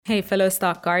Hey, fellow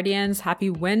Stock Guardians. Happy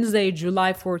Wednesday,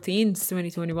 July 14th,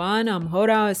 2021. I'm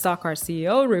Hoda, a Stockcard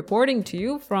CEO, reporting to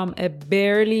you from a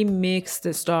barely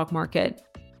mixed stock market.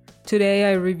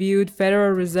 Today, I reviewed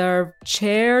Federal Reserve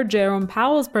Chair Jerome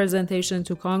Powell's presentation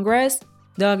to Congress,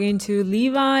 dug into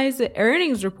Levi's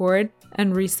earnings report,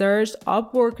 and researched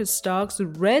Upwork stock's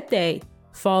red day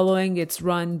following its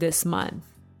run this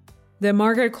month. The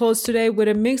market closed today with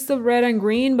a mix of red and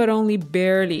green, but only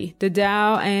barely. The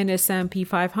Dow and S&P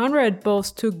 500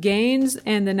 both took gains,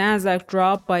 and the Nasdaq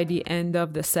dropped by the end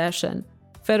of the session.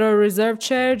 Federal Reserve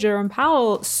Chair Jerome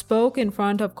Powell spoke in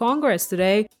front of Congress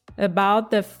today about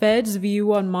the Fed's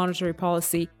view on monetary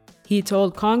policy. He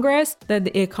told Congress that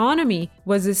the economy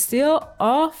was still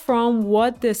off from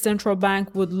what the central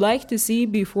bank would like to see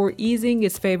before easing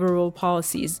its favorable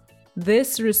policies.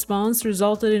 This response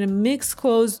resulted in a mixed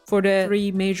close for the three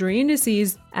major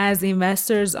indices, as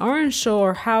investors aren't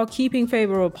sure how keeping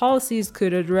favorable policies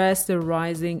could address the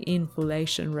rising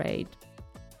inflation rate.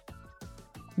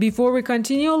 Before we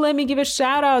continue, let me give a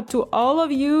shout out to all of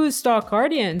you Stock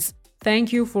Guardians.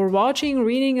 Thank you for watching,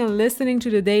 reading, and listening to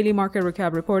the daily market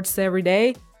recap reports every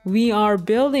day. We are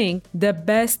building the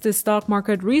best stock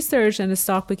market research and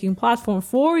stock picking platform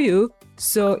for you.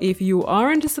 So if you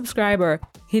aren't a subscriber,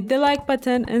 hit the like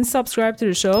button and subscribe to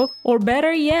the show, or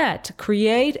better yet,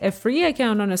 create a free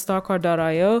account on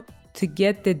StockCard.io to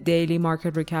get the daily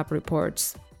market recap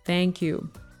reports. Thank you.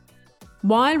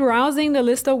 While browsing the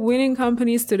list of winning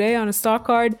companies today on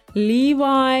StockCard,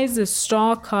 Levi's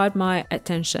stock caught my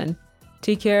attention.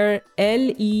 Ticker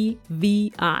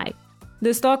LEVI.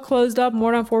 The stock closed up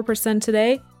more than 4%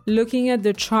 today. Looking at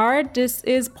the chart, this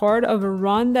is part of a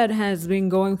run that has been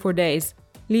going for days.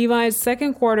 Levi's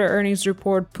second quarter earnings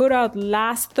report put out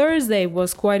last Thursday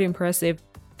was quite impressive.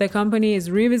 The company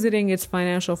is revisiting its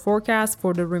financial forecast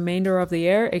for the remainder of the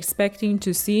year, expecting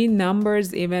to see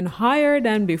numbers even higher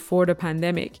than before the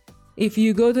pandemic. If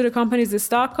you go to the company's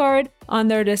stock card,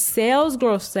 under the sales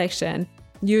growth section,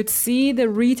 you'd see the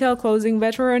retail clothing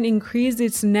veteran increased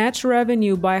its net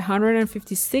revenue by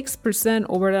 156%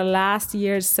 over the last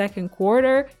year's second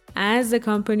quarter as the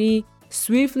company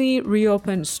swiftly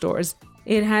reopened stores.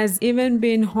 It has even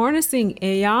been harnessing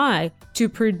AI to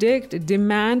predict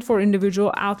demand for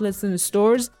individual outlets in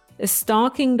stores,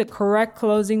 stocking the correct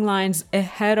clothing lines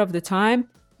ahead of the time.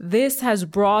 This has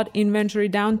brought inventory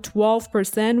down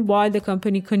 12% while the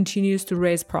company continues to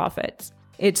raise profits.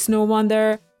 It's no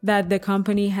wonder that the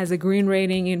company has a green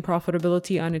rating in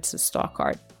profitability on its stock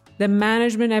card. The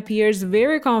management appears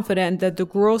very confident that the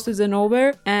growth isn't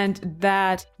over and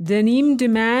that denim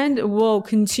demand will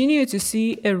continue to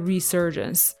see a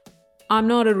resurgence. I'm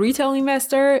not a retail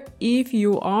investor. If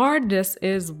you are, this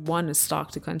is one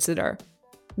stock to consider.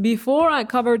 Before I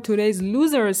cover today's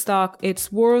loser stock,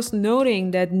 it's worth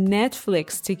noting that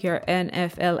Netflix, ticker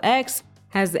NFLX,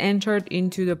 has entered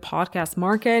into the podcast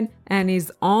market and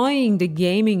is eyeing the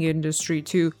gaming industry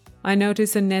too. I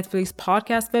noticed a Netflix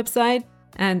podcast website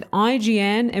and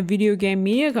IGN, a video game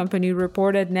media company,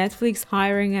 reported Netflix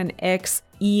hiring an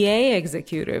ex-EA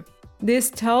executive. This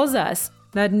tells us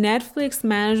that Netflix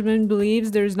management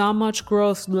believes there's not much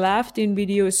growth left in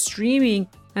video streaming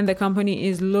and the company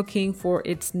is looking for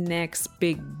its next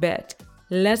big bet.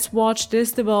 Let's watch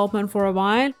this development for a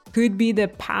while. Could be the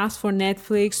path for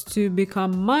Netflix to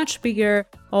become much bigger,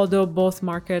 although both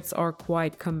markets are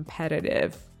quite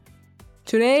competitive.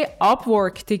 Today,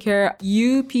 Upwork, ticker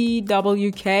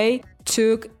UPWK,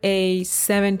 took a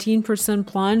 17%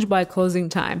 plunge by closing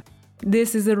time.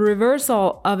 This is a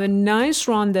reversal of a nice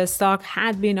run the stock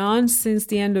had been on since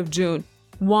the end of June.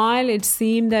 While it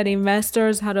seemed that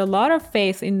investors had a lot of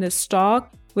faith in the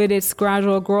stock with its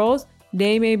gradual growth,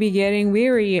 they may be getting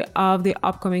weary of the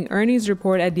upcoming earnings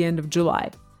report at the end of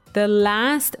July. The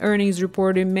last earnings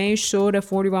report in May showed a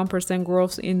 41%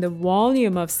 growth in the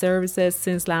volume of services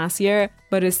since last year,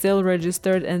 but it still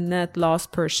registered a net loss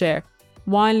per share.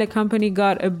 While the company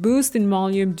got a boost in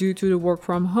volume due to the work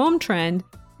from home trend,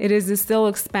 it is still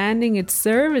expanding its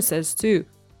services too.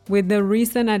 With the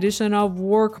recent addition of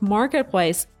Work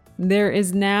Marketplace, there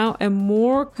is now a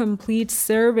more complete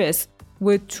service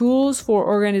with tools for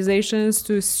organizations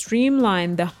to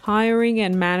streamline the hiring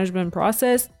and management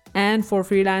process and for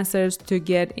freelancers to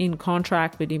get in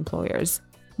contract with employers.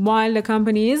 While the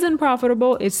company isn't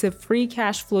profitable, it's a free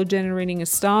cash flow generating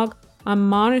stock. I'm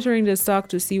monitoring the stock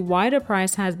to see why the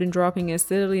price has been dropping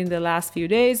steadily in the last few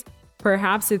days.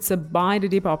 Perhaps it's a buy the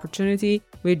dip opportunity.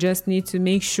 We just need to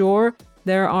make sure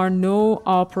there are no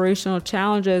operational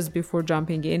challenges before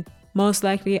jumping in. Most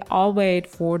likely, I'll wait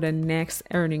for the next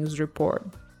earnings report.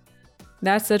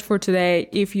 That's it for today.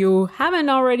 If you haven't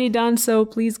already done so,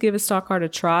 please give StockCard a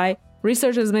try.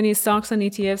 research as many stocks and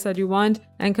ETFs as you want,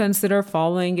 and consider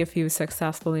following a few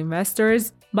successful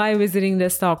investors by visiting the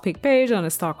stock pick page on the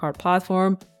StockCard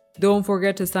platform. Don't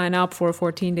forget to sign up for a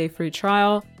 14-day free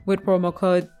trial with promo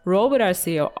code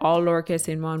ROLLWITHRCEO, all lowercase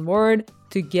in one word,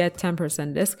 to get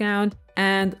 10% discount.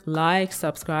 And like,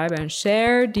 subscribe, and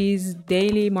share these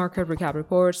daily market recap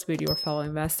reports with your fellow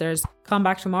investors. Come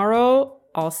back tomorrow.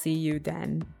 I'll see you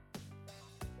then.